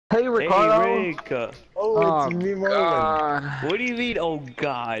Hey, Ricardo. Hey, Rick. Oh, it's me, God. What do you mean, oh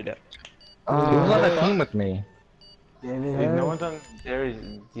god? Who's on the team with me? No one's on Harry's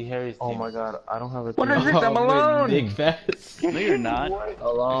team. Oh my God, I don't have a team. What is this? this? I'm alone. Big fast. No, you're not.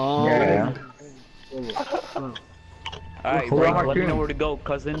 Alone. Yeah. Alright, Who Rick, am I let me know shooting? where to go,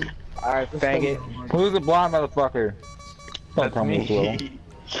 cousin. Alright, faggot. Who's the blonde motherfucker? Don't tell me who's little.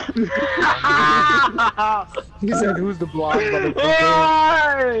 He said, "Who's the blonde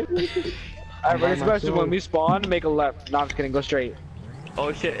motherfucker?" Alright, ready, special. When we spawn, make a left. No, I'm just kidding. Go straight.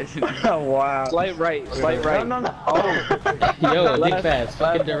 Oh shit. Oh wow. Slight right. Slight right. No. Oh. Yo, Left, big fast.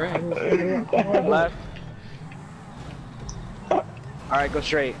 Fucking direct. Left. Alright, go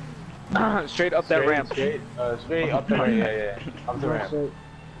straight. Straight up that ramp. Straight up the ramp. Yeah. Up the ramp.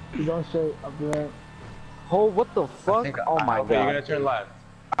 You're going straight up the ramp. Oh, what the fuck? Oh my Okay, you're god. gonna turn left.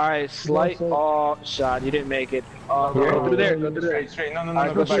 Alright, slight. Oh, shot. You didn't make it. Go through there. Go through there. Straight. No.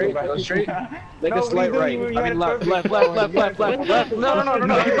 Alright, go straight. Go straight. Make a No, slight you right. don't even I mean gotta left. go- Left.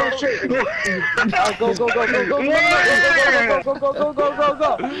 No. Keep going straight. Alright, go.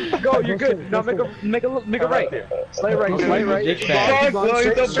 Go. You're good. Now make a right. Slight right. Big fast. No,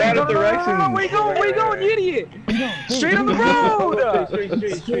 where you going, you idiot? Straight on the road.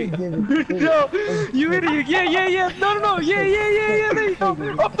 Straight. Yo, you idiot. Yeah. No. Yeah. There you go.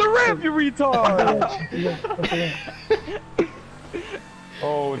 Up the ramp, you retard.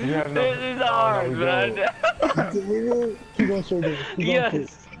 Oh, do you have no? This is hard, man. Keep going straight there. Keep going straight.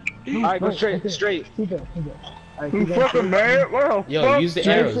 Yes. Alright, go straight. Keep it. Alright, keep going Fucking man. What the Yo, fuck? use the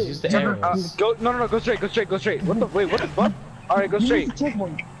arrows. Use the arrows. Go. No. Go straight. What the fuck? Alright, go straight. Check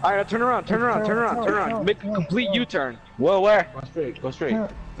one. Alright, now turn around. Make a complete U-turn. Well, where? Go straight. Straight.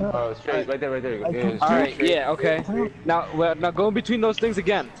 Right there. Yeah, Alright, straight. yeah, okay. Now go in between those things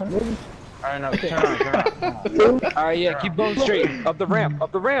again. Alright, now turn around. Alright, yeah, keep going straight. Up the ramp.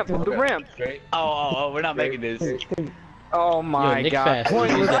 Straight. Oh, we're not making this. Oh Yo, my Nick god. fast.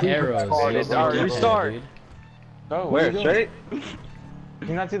 Use the arrows. Use the Alright, D-pad, restart. dude. Go. Where? Straight? Can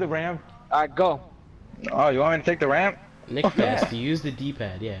you not see the ramp? Alright, go. Oh, you want me to take the ramp? Nick fast. Use the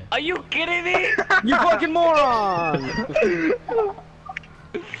D-pad. Yeah. Are you kidding me? You fucking moron!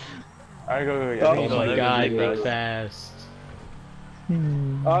 Alright, go. Oh go, my go, god, go, big go. fast.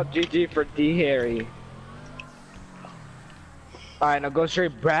 Oh, GG for D Harry. Alright, now go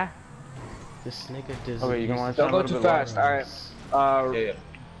straight, brah. This nigga does. Okay, you can watch. Don't go too fast. Alright. Yeah.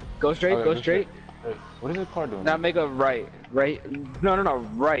 Go straight, Okay, go go straight. What is the car doing? Now make a right. No,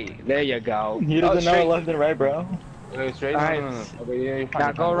 right. There you go. He doesn't know left and right, bro. Okay, straight. Alright. No. Okay, yeah, you're fine.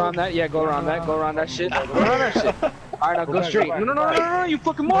 Now go around that. Yeah, go around that shit. Alright, now go straight. No, you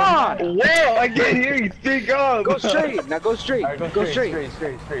fucking moron! Whoa, I can't hear you. Speak up. Go straight. Now go straight. Alright, Go straight.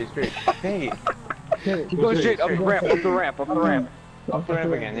 Straight. Hey, Keep going straight. Up the ramp. up the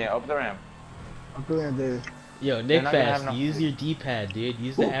ramp again. Yeah, up the ramp. I'm doing this. Yo, They're Nick not gonna have fast. no- Use your D-pad, dude.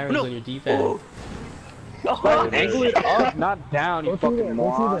 Use the arrows on your D-pad. Angle it up, not down, you Go through fucking there.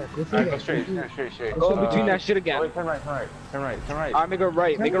 moron. Go through Alright, go there. straight. Go in between that shit Oh, again. wait, turn right. Alright, make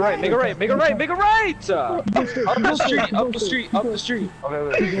a right. Up the street. Okay, straight. No,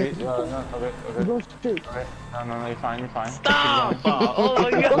 okay. Keep going straight. Okay. No, you're fine. Stop! Oh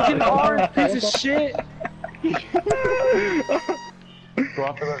my Fucking god. orange piece of shit. Go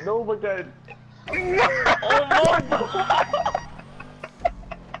off the ramp. No, my god.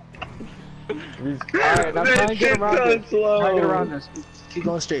 Alright, now try and get around this. Try and get around this. Keep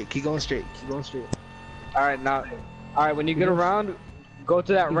going straight. Alright, now. Alright, when you get around, go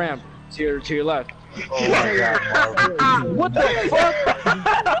to that ramp to your left. Oh my god, Marvin. What the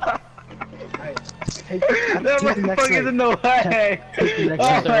fuck? Take That the next motherfucker's right. in the way. Take the next Oh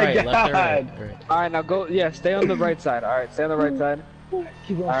Left or my right. Left or right. god. Right. Alright, now go. Yeah, stay on the right side. Alright, stay on the right side.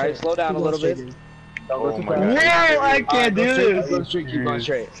 Keep going Alright, straight. slow down Keep a little going bit. straight, dude. Don't go Oh too my fast. god. Whoa, I can't do this. Keep going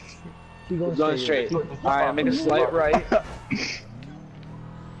straight. Keep Keep going straight. Alright, make a slight right.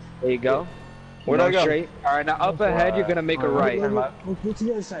 There you go. Where'd I go? Straight. Alright, now up ahead, you're gonna make a right. Go to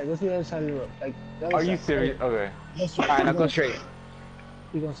the other side. Go to the other side of the road. Like, the other Are you side. serious? Okay. Go straight. Alright, now go straight.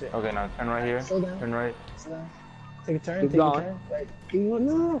 Keep going straight. Okay, now turn right here. Slow down. Turn right. Slow down. Take a turn. Keep Take a going. turn. Right. Keep going.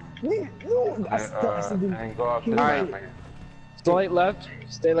 No. That's the And go off the Alright. ramp again. Slight left.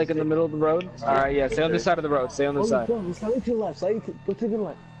 Stay like in the middle of the road. Alright, yeah, stay on this side of the road. Stay on this side. Slightly to the left. Go to the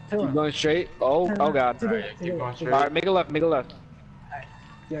left. Turn Keep around. going straight. Oh god. To the Alright, left, to keep the going left. straight. Alright, make a left.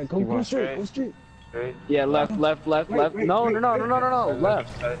 Yeah, Keep go going straight. straight. Go straight. Straight. Yeah, left. No. Left. Right.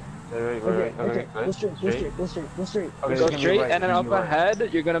 Left. Okay, Go straight. Go straight. Okay, Go it's gonna be straight, right, and then it's up gonna be right.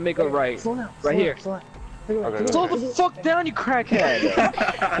 ahead, you're gonna make a right. Slow down. Right here. Slow down. Take a right. Okay, Take a Slow right. the fuck down, you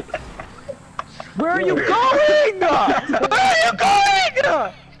crackhead! Where are you going? Where are you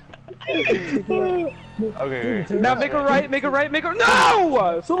going? Okay. Now make a right, make a right, make a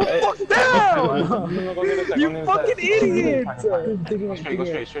no! Slow the fuck down! You fucking idiot! Go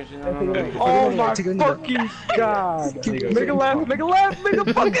straight. No. Oh my fucking god! Make a left, make a left, make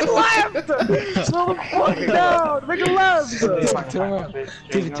a fucking left! Slow the fuck down! Make a left! Turn around.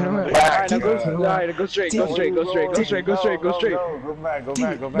 David, turn around. Alright, go straight. Go back.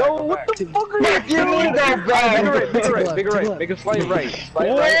 No, what the fuck are you doing? Make a slight right.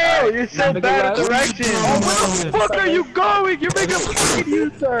 Whoa, you're so bad at directions. Oh, where the fuck are you going? You're making a fucking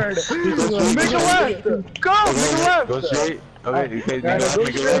U-turn! Make a left! Go! Make a left! Go straight. Okay,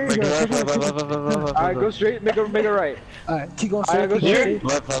 Alright, go straight, make a right. Alright, keep going Alright, go straight.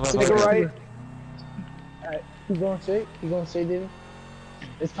 straight. Make a right. Alright, keep going straight. Keep going straight, David.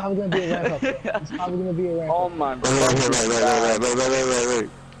 It's probably gonna be a ramp up. It's probably gonna be a ramp Oh up. my god. Wait.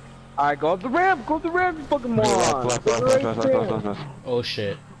 Alright, go up the ramp, you fucking moron. Oh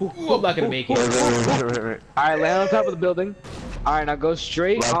shit. I'm not gonna make it. Alright, land on top of the building. Alright, now go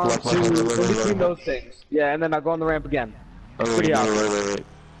straight onto in between those things. Yeah, and then I'll go on the ramp again. Pretty obvious. Wait.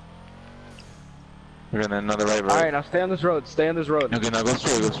 We're gonna another right, right? Alright, now stay on this road, Okay, now go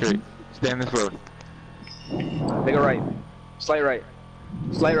straight. Stay on this road. Make a right. Slight right.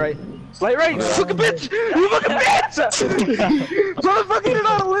 You fucking bitch! You fucking bitch! Motherfucker, you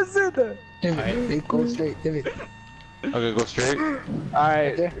don't listen! David, go straight, David. Okay, go straight. Alright,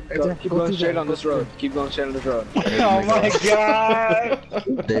 Right there. keep Go going through straight there. on this road. Keep going straight on this road. Oh my god.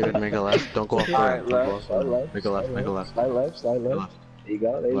 David, make a left. Don't go off the Alright, ramp. Don't go left, off the ramp. Make a left. Slide left. There you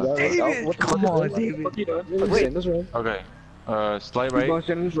go. David, What the come fuck on, is that? David. What you doing? Stay in this room. Okay. Slide Keep right. going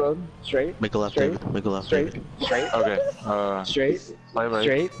straight on this road. Straight. Make a left, Straight. David. Make a left, Straight. David. Straight. Okay. Straight. Slide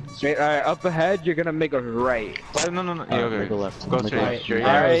right. Straight. Alright, up ahead, you're gonna make a right. Slide, no. Yeah, okay. Make a left. Go Make a straight. left. Straight.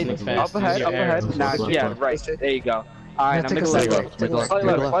 Arrows Alright, look fast. up Use your ahead. arrows. Nah, Left, yeah, left. right. There you go. Alright, now Take make a a left. left. Make a left. Slide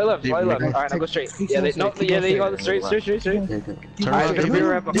Make a left. left. Alright, now go straight. Keep Yeah, going no, straight, yeah, there you keep go. going Straight. Turn Alright, around, there's gonna be a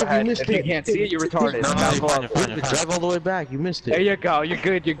ramp up David, ahead. you missed If you it. can't see it, you're retarded. No, Now you're go fine, up. you're fine. Drive all the way back. You missed There it. you go. You're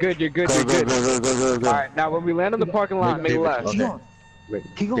good. Go. Alright, now when we land on the parking lot, make a David, left. Keep going. Wait,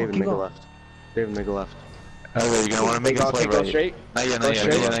 Keep going, David, keep make a going. left. David, make a left. Okay, you're gonna wanna make a Okay, slide go right. straight. Not yet. No.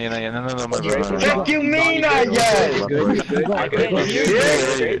 Fuck you mean I guess? Good. I can't hear you.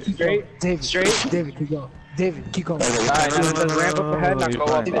 Straight. David, keep going. David, keep going. Alright, now there's a ramp up ahead. Now go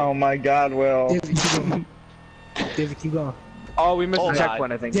up. Oh my god, Will. David, keep going. David, keep going. Oh, we missed Oh, the God.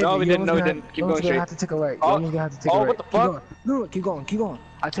 checkpoint, I think. David, No, we didn't. Keep you're going gonna straight. have to take a right. Oh, You're gonna have to take a oh, right. what the Keep fuck? going. No, keep going.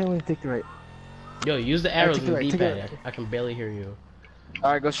 I tell you when to take the right. Yo, use the arrows take in it the right, take it D-pad. I can barely hear you.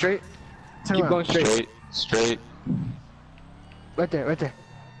 Alright, go straight. Turn Keep around. going straight. Straight. Right there.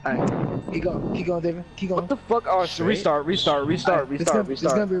 Alright. Keep going, David. Keep going. What the fuck? Oh, so restart. It's gonna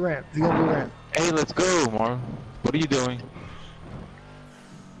be a ramp. Hey, let's go, Mar. What are you doing?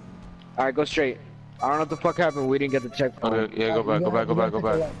 Alright, go straight. I don't know what the fuck happened. We didn't get the checkpoint. Okay, yeah, go back. Go back.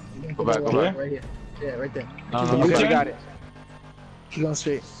 Right here. Yeah, right there. No. Okay, we got it. Keep going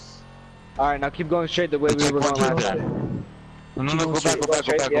straight. Alright, now keep going straight the way we were going Checkpoint last right time. No, go back.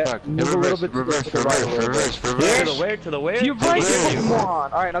 Move a little bit Reverse. to the right a little bit. To the where? You're right, come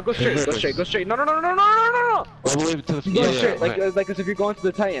on. Alright, now go straight. No. All the way to the Go straight, like as if you're going to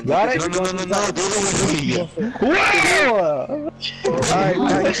the Titan. Got it? No. Alright,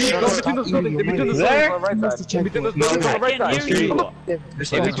 now keep going between those buildings. In between those buildings on the right side. In between those buildings on the right I side. can't hear you. In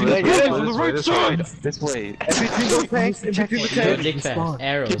between those buildings on the right side. This way. In between those tanks. In between the Go tanks. dick fast.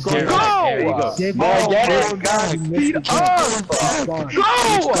 Arrows. going. Arrows. Go! David, Oh, God, you speed missed up! the Go!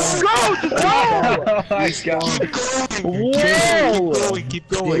 Just go! Oh my god. Whoa! Keep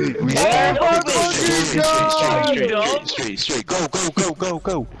going. Oh my fucking god! Straight. Go.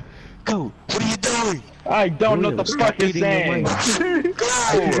 What are you doing? I don't know what the fuck you're saying. Go,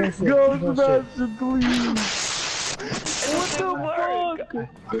 Sebastian, please! What the fuck?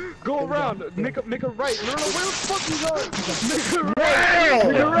 Go around, make a right. No, where the fuck you going? Make a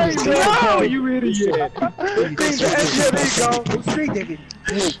right. No, you idiot! There you go. Go straight, David.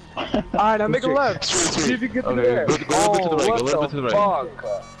 Alright, now make a left. See if you get through there. Go a little bit to the right. Go a little bit to the right. Fuck?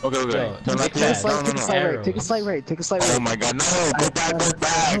 Okay. Yo, Turn left. take that. No. Take a slight right. Oh my god, no. Go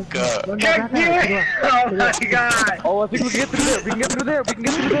back. Oh my god. Oh, I think we can get through there.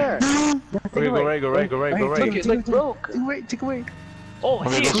 Okay, go right. It's like broke. Take away. Oh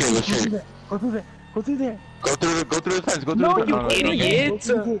Okay, shit. go straight. Go through there. Go through the fence. Go through No, the you fence.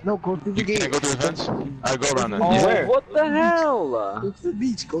 idiot! No, go through the You gate. can't go through the fence? Alright, go around then. Oh, Where? what the hell? Go to the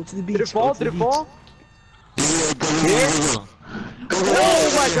beach. Did it fall? Go. Go. Oh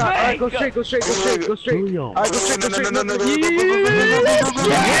my god! Alright, go straight. Alright, go straight. No.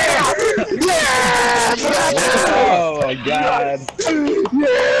 Oh my god.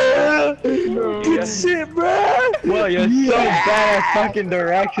 Good shit, bro. Well, you're so bad at fucking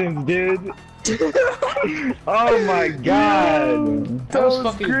directions, dude. Oh my god. That was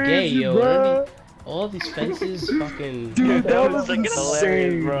fucking gay, crazy, yo. bro. All these fences, fucking. Dude, that was fucking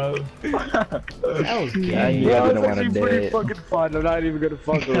hilarious, bro. That was Yeah, gay. yeah. That was didn't wanna actually pretty date. fucking fun. I'm not even gonna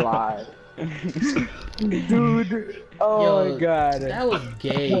fucking lie. Dude, oh Yo, my god. That was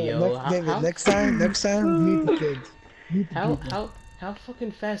gay, yo. Next time, meet the kids. How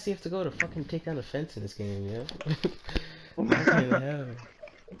fucking fast do you have to go to fucking take down a fence in this game, yo? Fucking hell.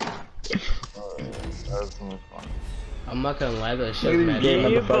 That was so much fun. I'm not gonna lie, that shit Look was at mad. these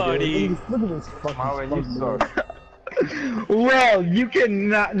Yeah, motherfuckers. buddy. Look at this fucking Marvin, you suck. Well, you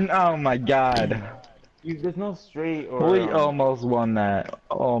cannot. Oh my god. There's no straight or. We almost won that.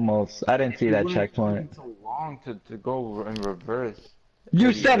 Almost. I didn't see that checkpoint. So long to go in reverse.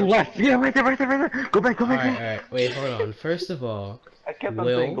 You said left. Yeah, right there, right there, right there. Go back, go back. Alright, wait, hold on. First of all, I kept on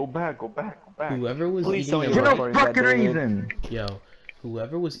Will, saying, go back, go back, go back. whoever was Please eating tell the me For you're no mic, fucking reason. yo,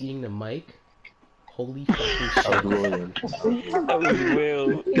 whoever was eating the mic, holy fucking That shit. was William. That was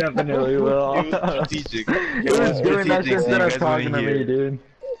Will. Definitely will. It was strategic. It was doing that shit instead of talking to me, dude.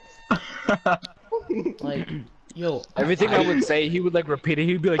 Like, yo, Everything I would say, he would like repeat it.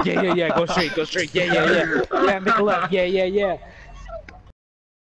 He'd be like, yeah, go straight, yeah, make a left, yeah.